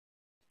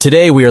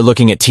Today we are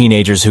looking at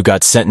teenagers who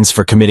got sentenced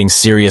for committing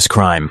serious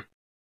crime.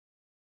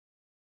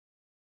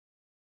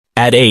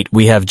 At 8,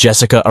 we have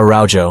Jessica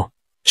Araujo.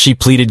 She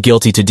pleaded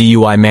guilty to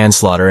DUI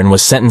manslaughter and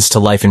was sentenced to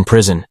life in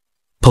prison.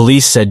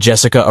 Police said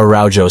Jessica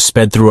Araujo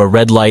sped through a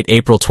red light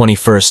April 21,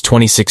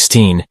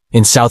 2016,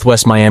 in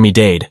southwest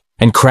Miami-Dade,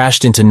 and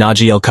crashed into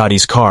Naji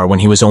El-Kadi's car when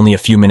he was only a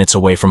few minutes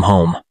away from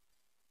home.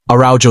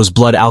 Araujo's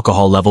blood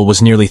alcohol level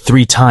was nearly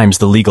 3 times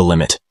the legal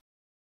limit.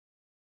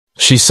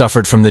 She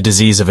suffered from the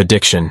disease of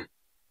addiction,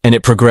 and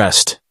it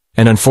progressed,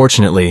 and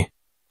unfortunately,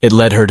 it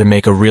led her to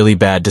make a really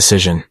bad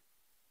decision.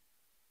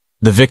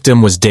 The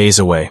victim was days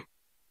away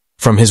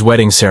from his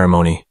wedding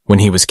ceremony when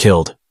he was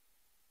killed.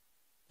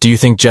 Do you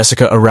think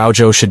Jessica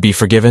Araujo should be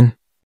forgiven?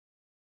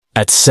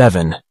 At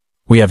 7,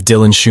 we have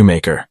Dylan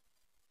Shoemaker.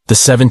 The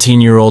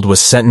 17-year-old was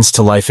sentenced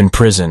to life in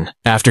prison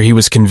after he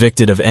was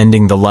convicted of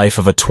ending the life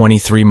of a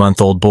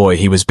 23-month-old boy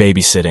he was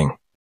babysitting.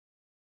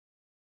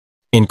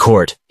 In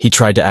court, he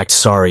tried to act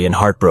sorry and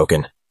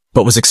heartbroken,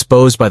 but was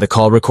exposed by the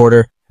call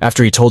recorder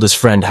after he told his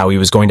friend how he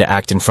was going to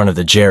act in front of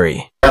the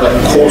jury. I got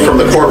a quote from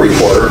the court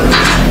reporter.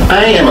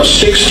 "I am a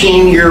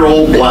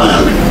 16-year-old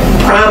blonde.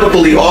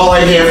 Probably all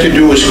I have to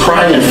do is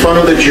cry in front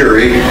of the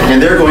jury,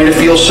 and they're going to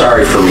feel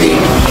sorry for me."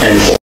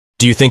 End quote.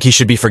 Do you think he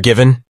should be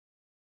forgiven?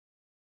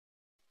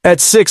 At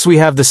 6, we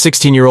have the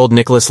 16-year-old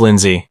Nicholas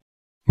Lindsay.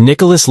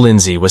 Nicholas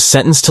Lindsay was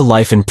sentenced to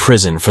life in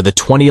prison for the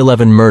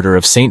 2011 murder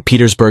of St.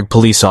 Petersburg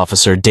police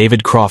officer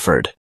David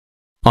Crawford.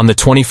 On the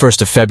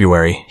 21st of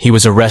February, he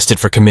was arrested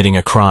for committing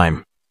a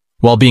crime.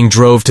 While being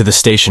drove to the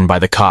station by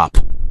the cop,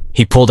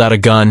 he pulled out a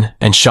gun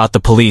and shot the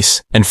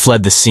police and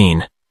fled the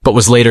scene, but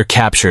was later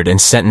captured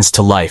and sentenced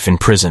to life in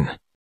prison.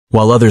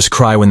 While others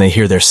cry when they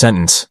hear their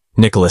sentence,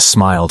 Nicholas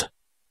smiled.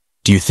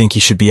 Do you think he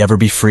should ever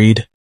be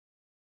freed?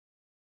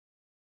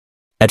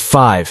 At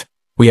 5,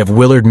 we have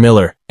Willard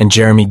Miller and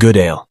Jeremy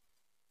Goodale.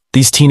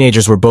 These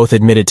teenagers were both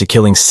admitted to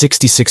killing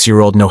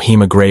 66-year-old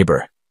Nohema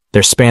Graber,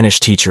 their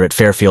Spanish teacher at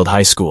Fairfield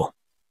High School.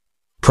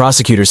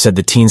 Prosecutors said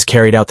the teens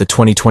carried out the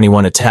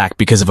 2021 attack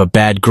because of a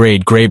bad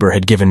grade Graber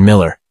had given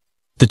Miller.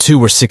 The two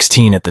were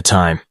 16 at the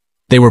time.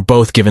 They were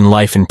both given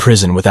life in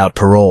prison without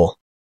parole.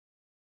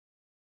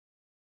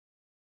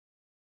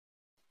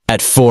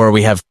 At 4,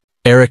 we have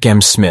Eric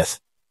M. Smith,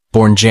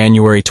 born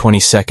January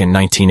 22,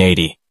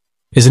 1980,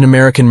 is an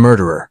American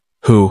murderer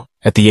who,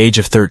 at the age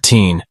of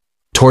 13,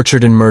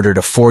 tortured and murdered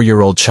a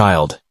 4-year-old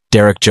child,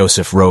 Derek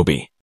Joseph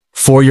Roby.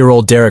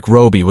 4-year-old Derek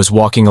Roby was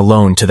walking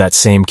alone to that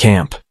same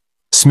camp.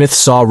 Smith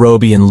saw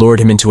Roby and lured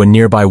him into a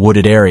nearby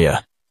wooded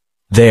area.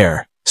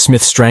 There,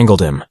 Smith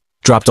strangled him,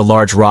 dropped a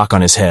large rock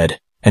on his head,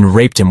 and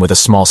raped him with a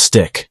small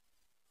stick.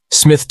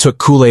 Smith took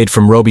Kool-Aid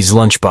from Roby's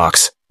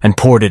lunchbox and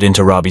poured it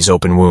into Roby's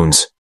open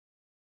wounds.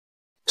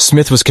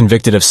 Smith was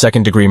convicted of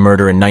second-degree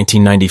murder in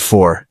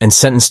 1994 and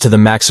sentenced to the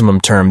maximum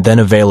term then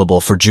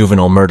available for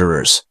juvenile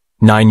murderers,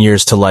 9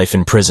 years to life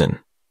in prison.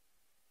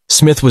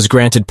 Smith was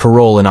granted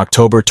parole in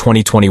October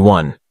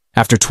 2021.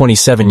 After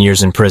 27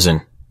 years in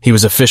prison, he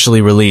was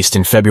officially released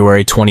in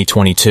February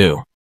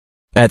 2022.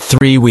 At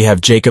 3, we have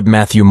Jacob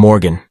Matthew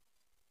Morgan.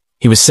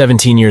 He was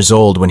 17 years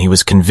old when he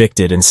was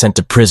convicted and sent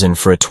to prison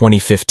for a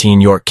 2015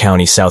 York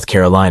County, South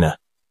Carolina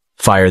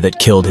fire that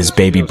killed his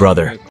baby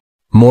brother.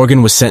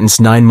 Morgan was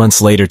sentenced 9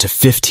 months later to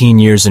 15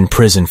 years in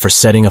prison for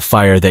setting a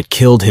fire that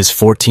killed his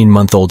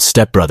 14-month-old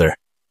stepbrother.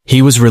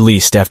 He was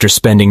released after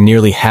spending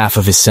nearly half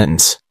of his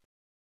sentence.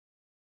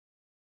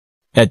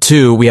 At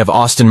 2, we have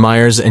Austin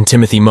Myers and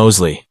Timothy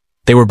Mosley.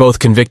 They were both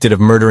convicted of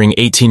murdering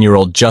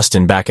 18-year-old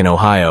Justin back in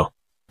Ohio.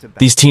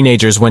 These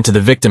teenagers went to the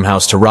victim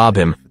house to rob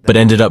him, but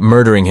ended up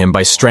murdering him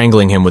by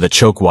strangling him with a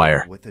choke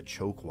wire.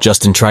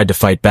 Justin tried to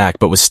fight back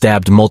but was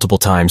stabbed multiple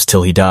times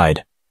till he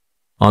died.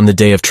 On the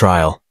day of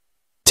trial,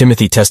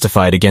 Timothy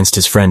testified against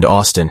his friend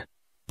Austin,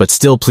 but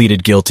still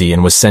pleaded guilty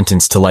and was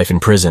sentenced to life in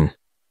prison.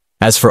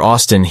 As for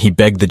Austin, he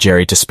begged the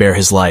jury to spare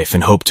his life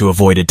and hoped to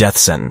avoid a death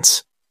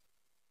sentence.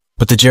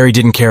 But the jury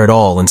didn't care at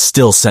all and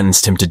still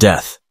sentenced him to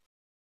death.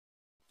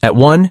 At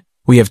 1,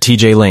 we have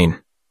TJ Lane.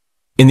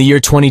 In the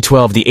year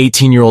 2012, the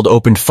 18-year-old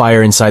opened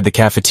fire inside the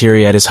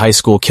cafeteria at his high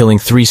school, killing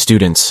 3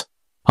 students.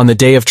 On the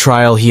day of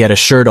trial, he had a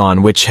shirt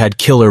on which had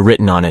 "Killer"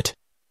 written on it.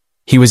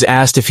 He was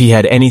asked if he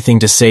had anything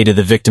to say to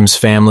the victim's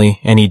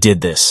family, and he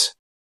did this.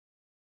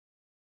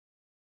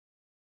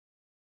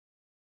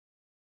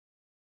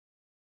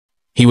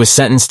 He was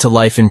sentenced to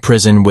life in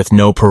prison with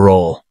no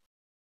parole.